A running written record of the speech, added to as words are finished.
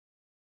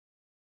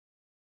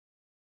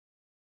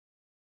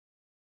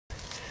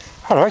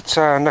Alright,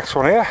 next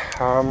one here.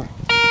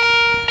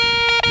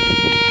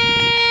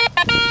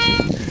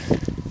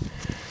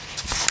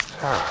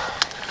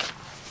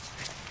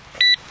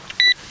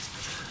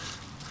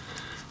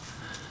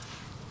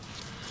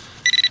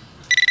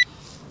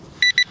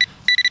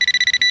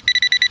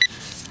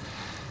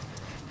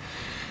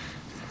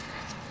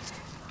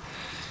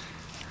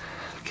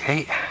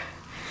 Okay.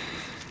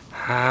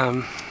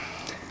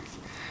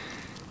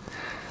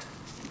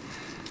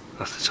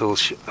 That's the tall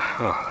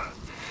oh.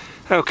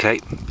 Okay.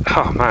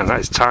 Oh man, that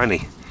is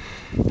tiny.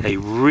 A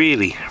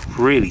really,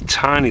 really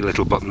tiny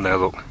little button there,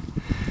 look.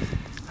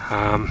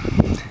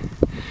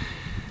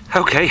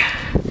 Okay,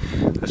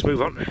 let's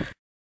move on.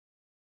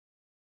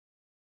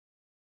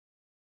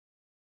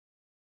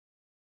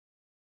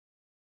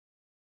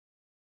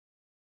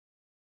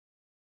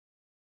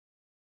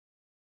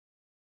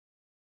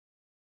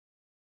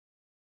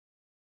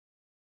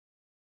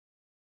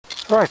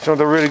 Right,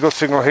 another really good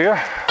signal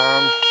here.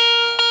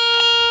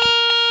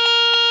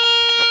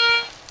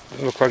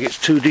 Doesn't look like it's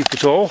too deep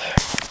at all.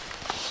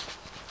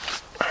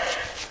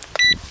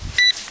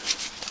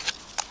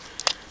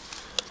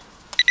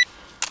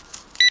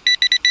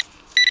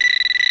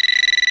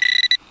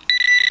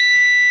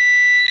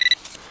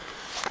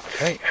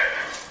 Okay.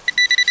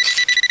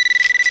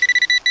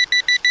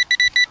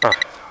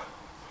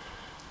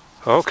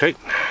 Okay.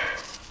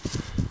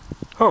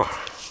 Oh.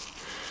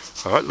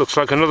 Alright, looks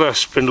like another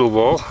spindle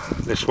whorl,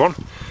 this one.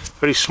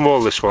 Very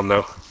small, this one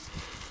though.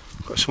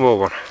 Got a small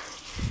one.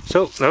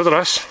 So,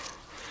 nevertheless,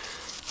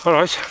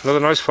 alright, another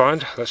nice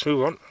find. Let's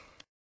move on.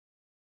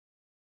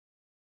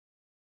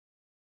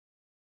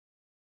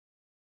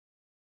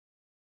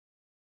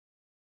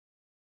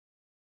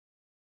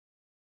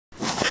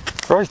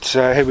 Right,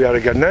 here we are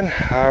again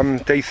then.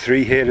 Day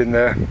 3 here in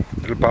the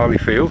little barley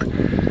field.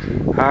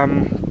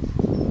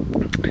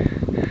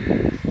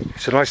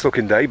 It's a nice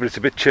looking day, but it's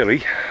a bit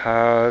chilly.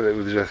 There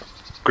was a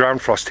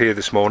ground frost here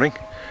this morning,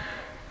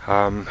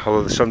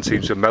 although the sun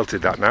seems to have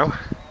melted that now.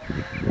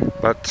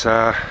 But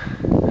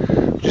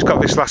just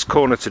got this last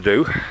corner to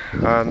do,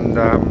 and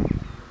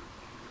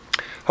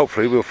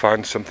hopefully we'll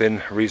find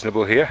something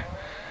reasonable here.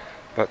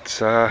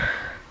 But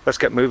let's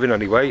get moving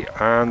anyway,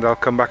 and I'll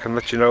come back and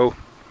let you know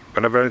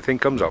whenever anything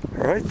comes up.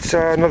 Alright,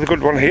 another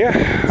good one here.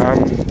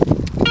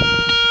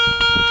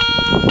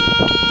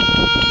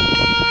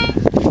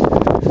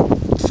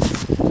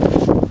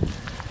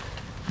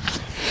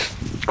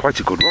 Quite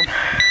a good one.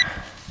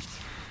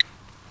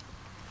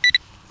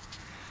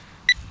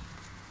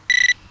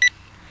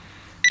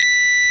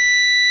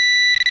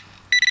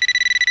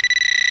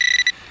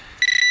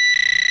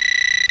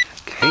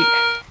 Okay.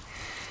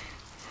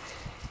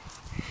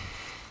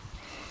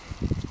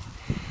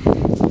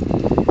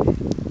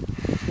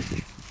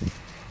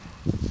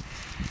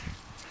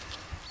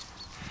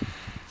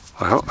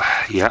 Well,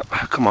 yep,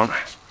 come on.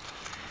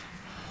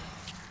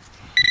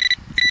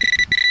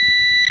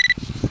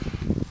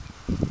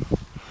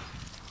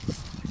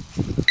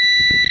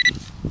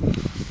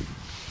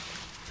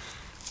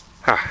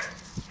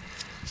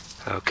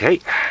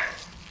 Okay.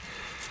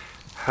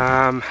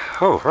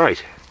 Oh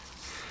right.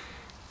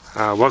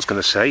 I was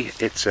going to say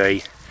it's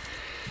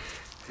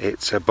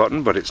a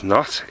button, but it's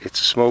not. It's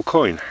a small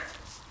coin,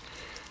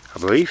 I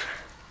believe.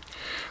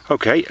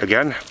 Okay,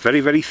 again, very,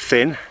 very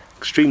thin,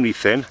 extremely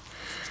thin,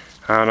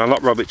 and I'll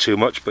not rub it too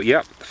much. But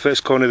yeah, the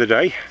first coin of the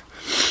day.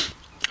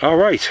 All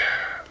right,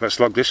 let's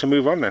log this and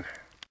move on then.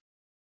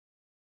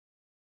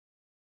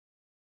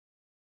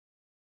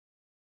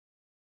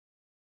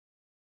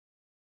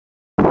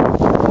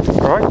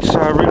 Right, so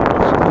really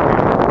good signal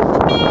here.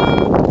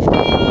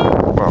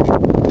 Well, it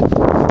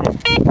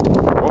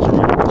was a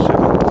really good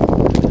signal.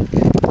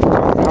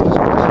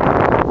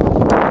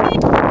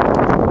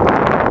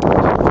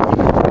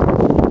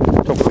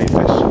 Don't believe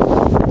this.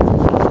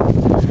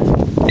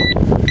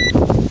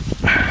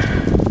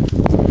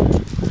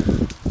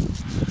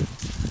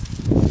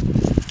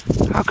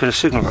 How can a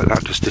signal like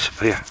that just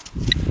disappear?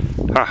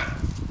 Ah.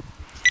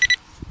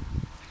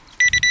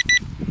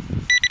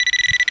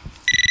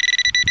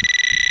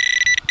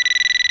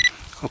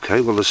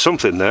 Okay, well there's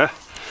something there,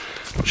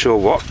 not sure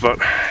what, but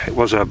it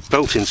was a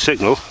built-in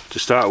signal to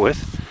start with.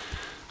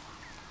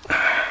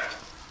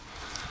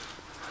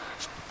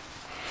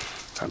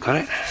 I've got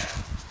it.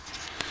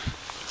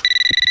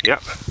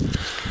 Yep.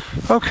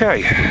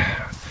 Okay,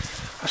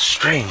 a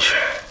strange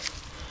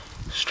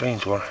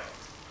one.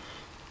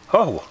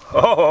 Oh,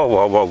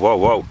 whoa, whoa, whoa,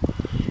 whoa.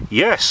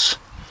 Yes,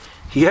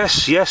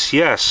 yes, yes,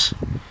 yes.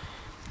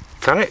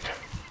 Can it?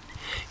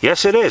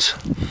 Yes, it is.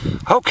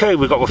 Okay,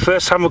 we've got our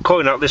first hammered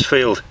coin out of this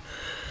field.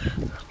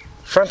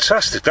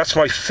 Fantastic, that's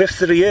my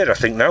 5th of the year I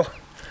think now.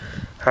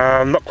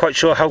 I'm not quite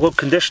sure how good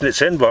condition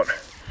it's in, but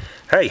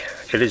hey,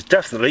 it is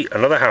definitely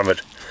another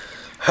hammered.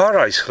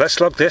 Alright, let's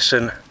log this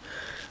and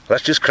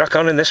let's just crack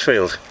on in this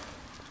field.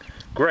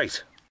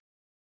 Great.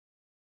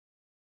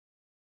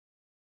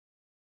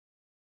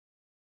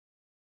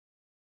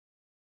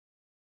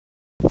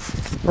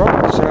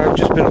 Right, so I've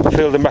just been up the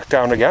field and back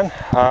down again.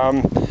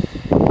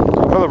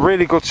 Another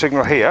really good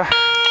signal here.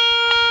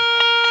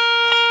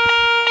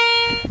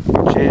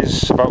 which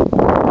is about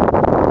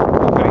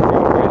very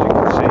far away, as you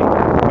can see.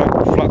 That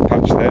flat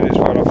patch there is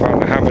where I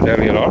found the hammered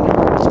earlier on.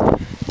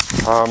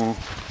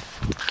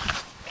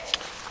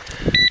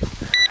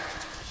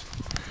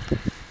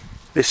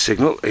 This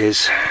signal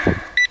is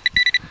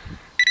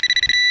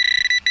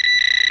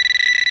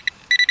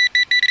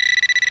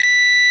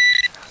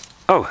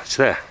oh, it's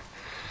there.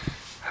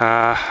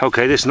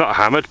 Okay, this is not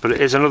hammered, but it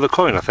is another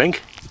coin, I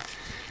think.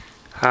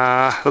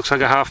 Looks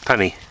like a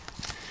halfpenny,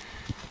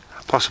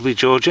 possibly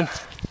Georgian.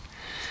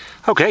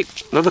 Okay,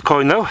 another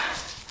coin though.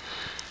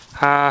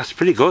 It's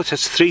pretty good.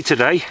 It's 3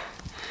 today,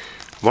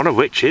 one of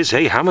which is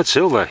a hammered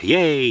silver.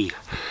 Yay!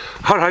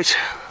 Alright,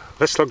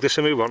 let's log this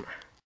and move on.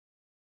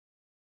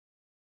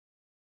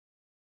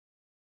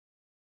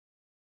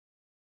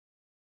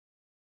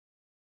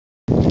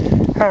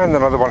 And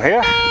another one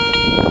here.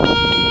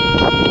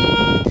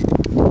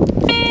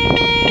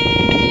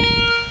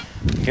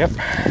 Yep.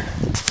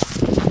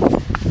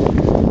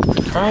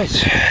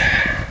 Right.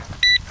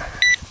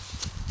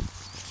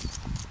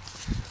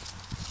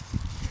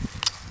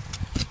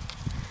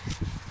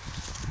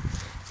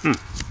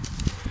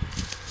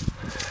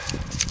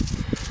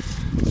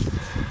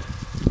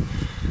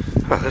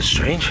 Oh, that's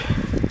strange.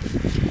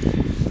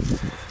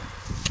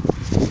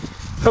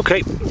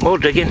 Okay, more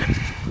digging.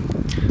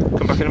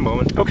 Come back in a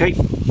moment. Okay.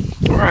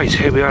 Right,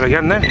 here we are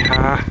again then.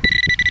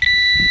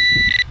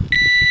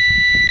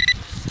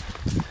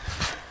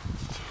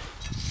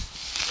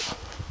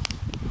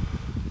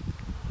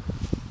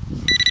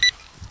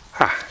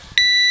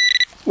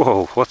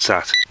 Whoa, what's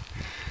that?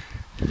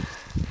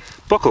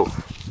 Buckle.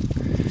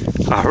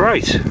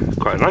 Alright,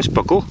 quite a nice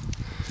buckle.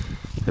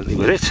 Gently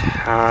with it.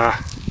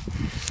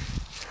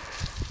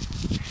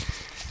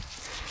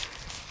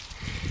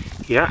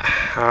 Yeah,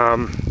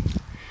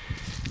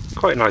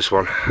 quite a nice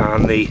one.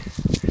 And the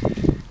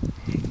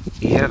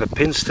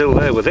pin's still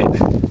there with it.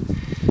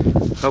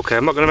 Okay,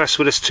 I'm not going to mess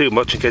with this too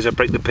much in case I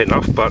break the pin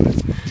off, but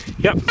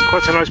yep,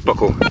 quite a nice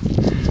buckle.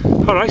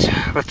 Alright,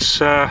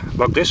 let's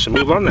log this and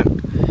move on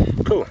then.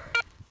 Cool.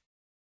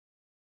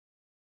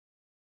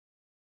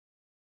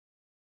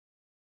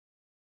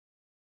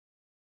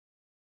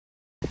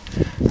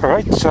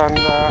 Alright, and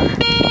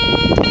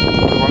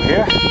another one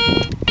here.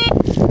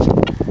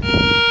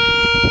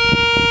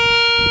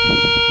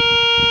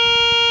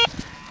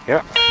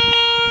 Yeah.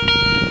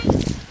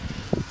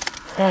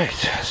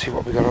 Right, let's see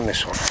what we got on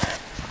this one.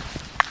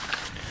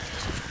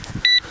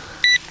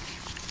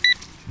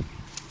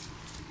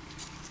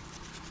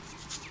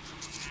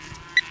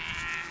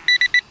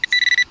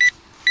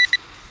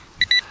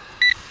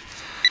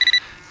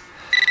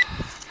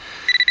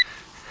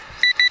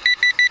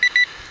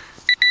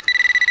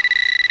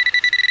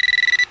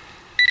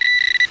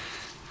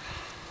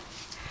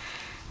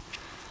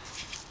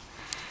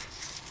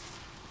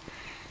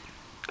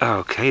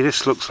 Okay,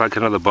 this looks like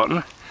another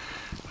button.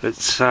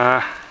 It's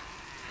kind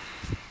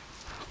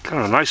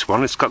of a nice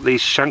one. It's got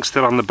these shanks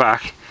still on the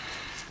back,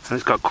 and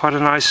it's got quite a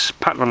nice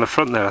pattern on the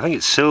front there. I think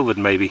it's silvered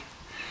maybe.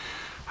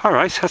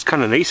 Alright, that's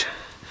kind of neat.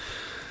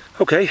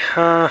 Okay,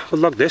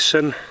 we'll log this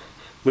and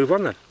move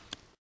on then.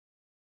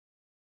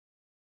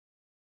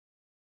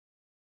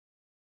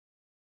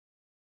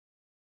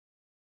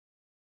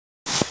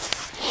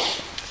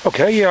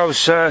 Okay, yeah, I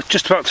was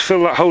just about to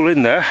fill that hole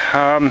in there,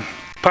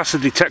 pass the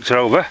detector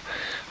over,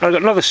 and I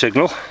got another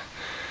signal,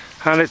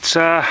 and it's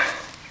quite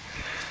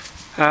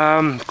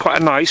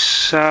a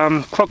nice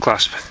clog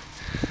clasp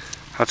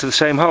out of the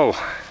same hole.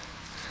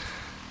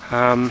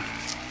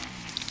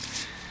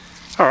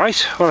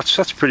 Alright, well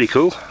that's pretty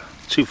cool.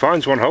 2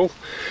 finds, 1 hole.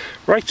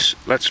 Right,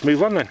 let's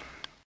move on then.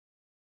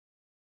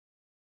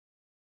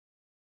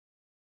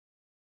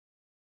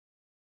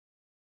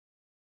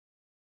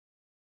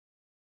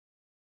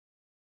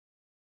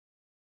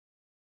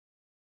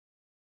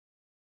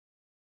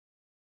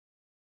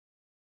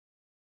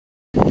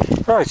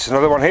 Right,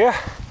 another one here.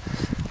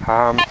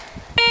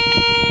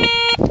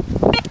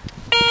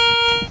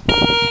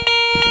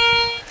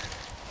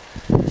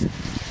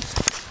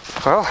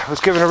 Well, I was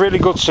given a really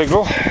good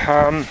signal.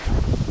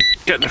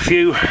 Getting a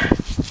few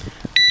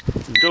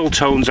dull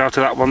tones out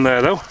of that one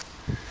there though.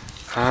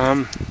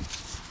 I'm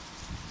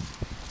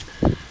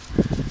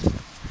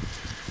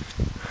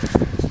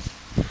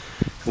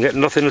getting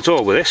nothing at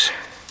all with this.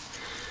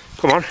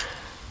 Come on.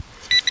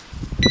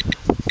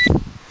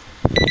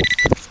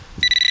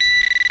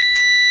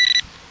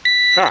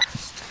 Ah,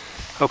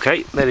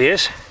 okay, there he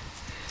is.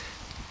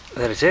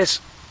 There it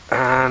is,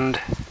 and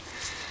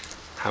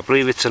I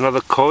believe it's another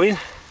coin.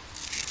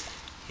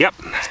 Yep,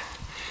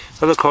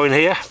 another coin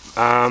here.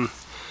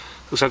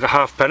 Looks like a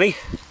halfpenny.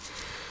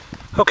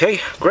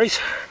 Okay, great.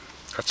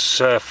 That's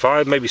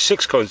 5, maybe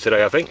 6 coins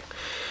today, I think.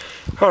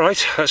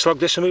 Alright, let's log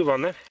this and move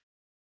on then.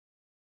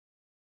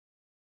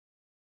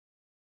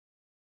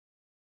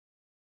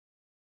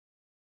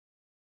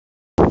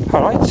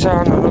 Alright,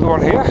 and another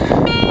one here.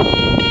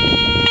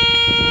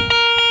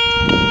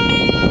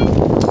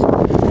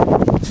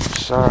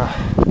 It's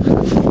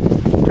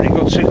pretty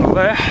good signal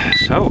there,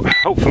 so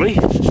hopefully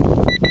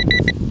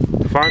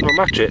the find will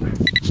match it.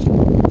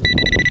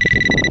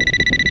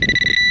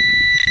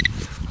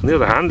 On the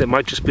other hand, it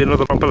might just be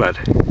another lump of lead.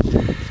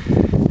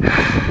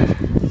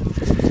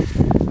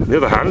 On the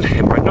other hand,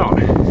 it might not.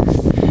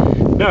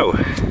 No.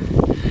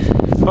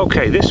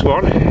 Okay, this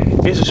one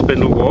is a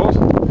spindle whorl.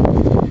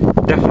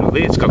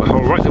 Definitely, it's got the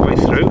hole right the way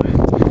through,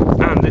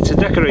 and it's a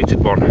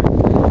decorated one.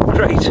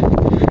 Great.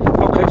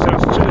 Okay, so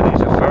that's 2 of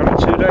these I've found in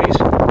 2 days.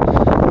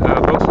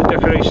 Both the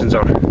decorations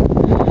on.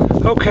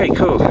 Okay,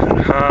 cool.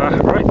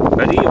 Right,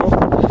 medieval.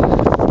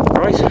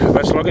 Right,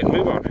 let's log it and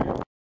move on.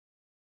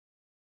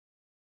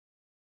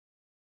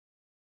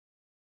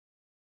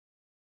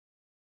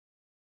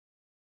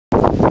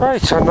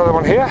 Right, another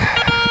one here.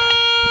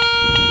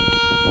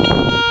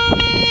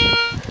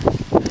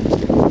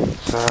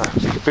 So,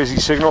 a busy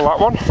signal, that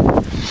one.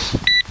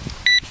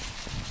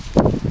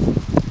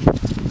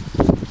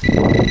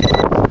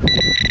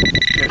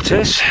 There it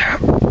is.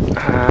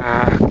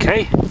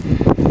 Okay.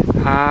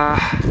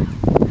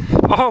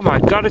 Oh my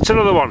god, it's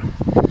another one.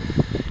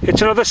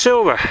 It's another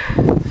silver.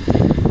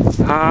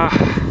 I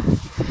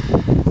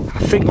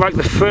think like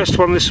the first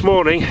one this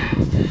morning,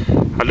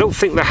 I don't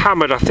think they're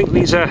hammered, I think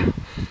these are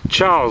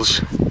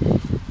Charles.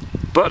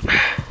 But,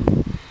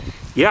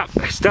 yeah,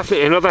 it's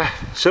definitely another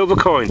silver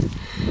coin.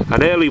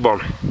 An early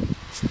one.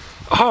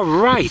 All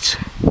right.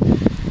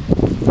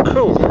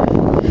 Cool.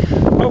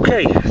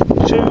 Okay,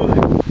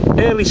 2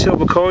 early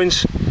silver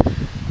coins.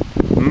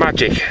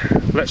 Magic.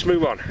 Let's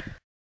move on.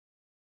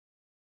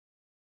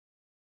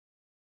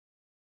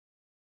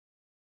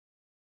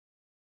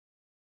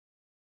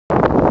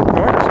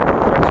 Right,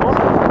 next one.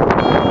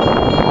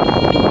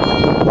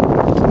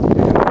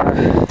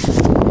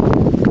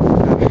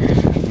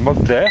 Mug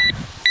there.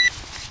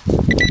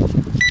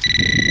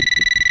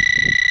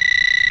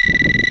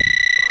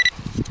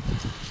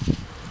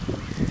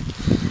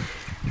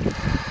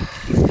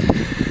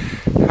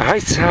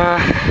 Right,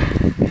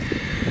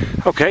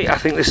 okay, I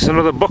think this is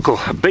another buckle,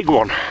 a big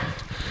one.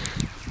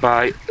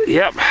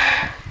 Yep.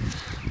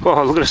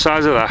 Oh, look at the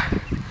size of that.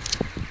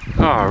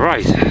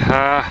 Alright,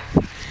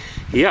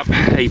 yep,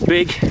 a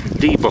big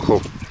D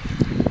buckle.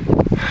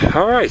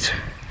 Alright,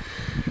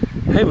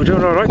 hey, we're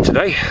doing alright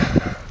today.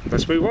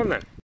 Let's move on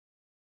then.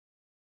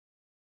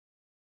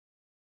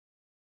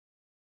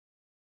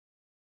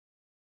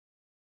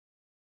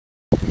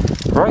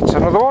 Right,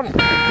 another one.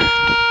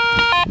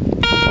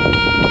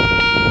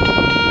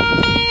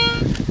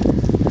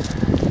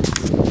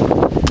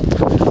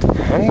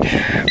 And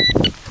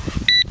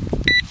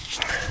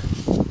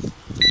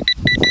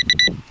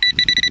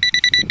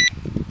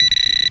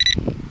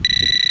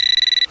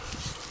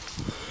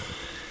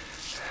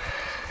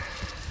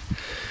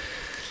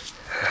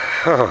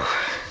oh,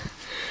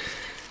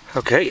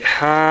 okay.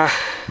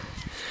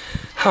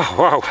 Oh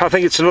wow! I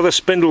think it's another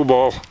spindle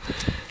ball.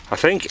 I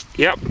think.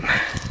 Yep.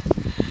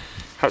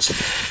 That's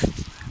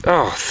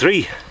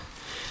 3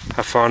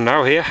 I found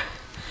now here.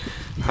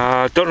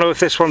 Don't know if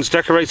this one's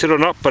decorated or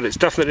not, but it's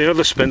definitely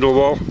another spindle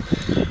whorl.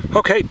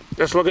 Okay,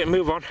 let's log it and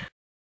move on.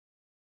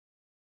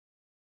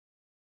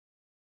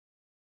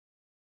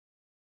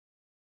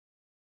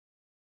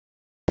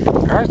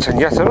 Right, and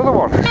yet another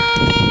one.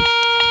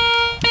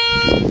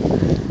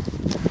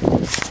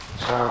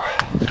 So,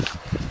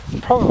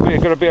 probably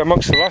going to be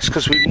amongst the last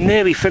because we've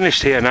nearly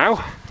finished here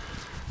now.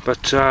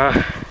 But,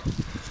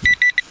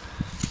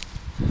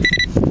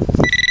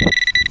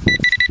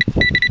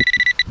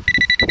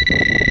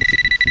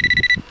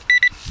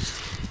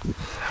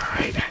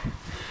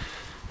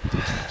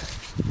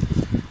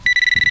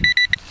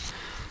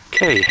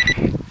 okay,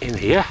 in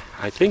here,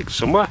 I think,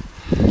 somewhere,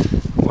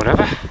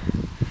 whatever.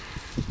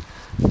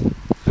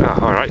 Oh,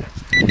 alright.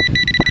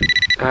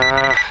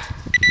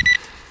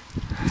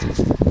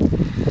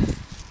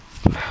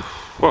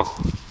 Whoa.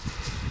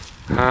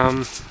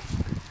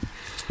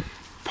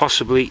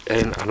 Possibly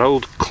in an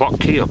old clock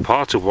key or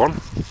part of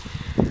one.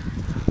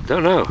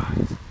 Don't know.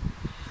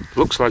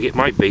 Looks like it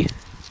might be.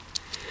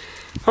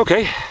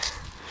 Okay.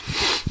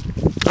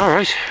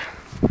 Alright.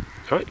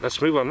 Alright,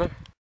 let's move on then.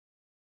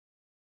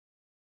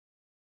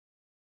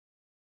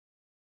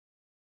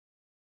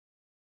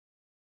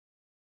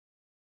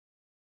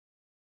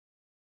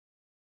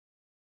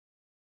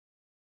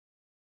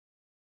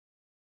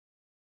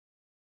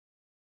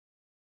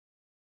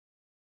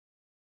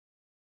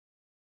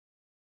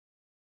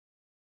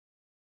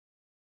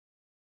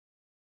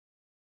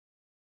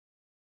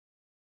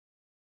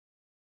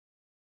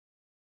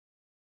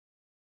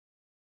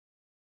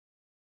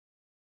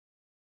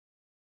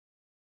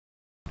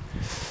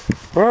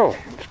 Well,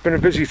 it's been a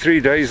busy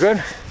 3 days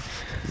then.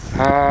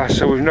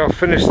 So we've now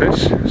finished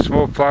this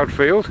small ploughed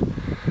field.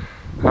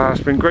 It's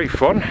been great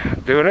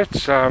fun doing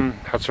it.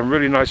 Had some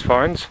really nice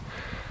finds,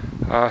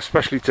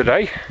 especially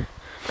today.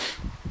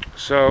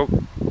 So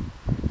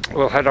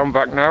we'll head on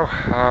back now.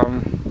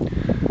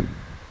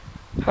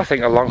 I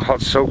think a long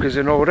hot soak is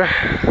in order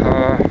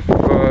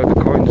for the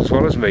coins as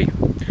well as me.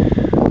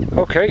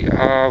 Okay,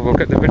 we'll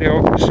get the video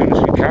up as soon as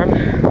we can,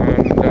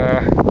 and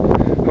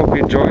hope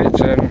you enjoy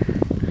it, and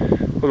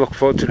we'll look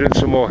forward to doing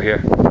some more here.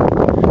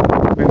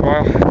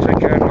 Meanwhile,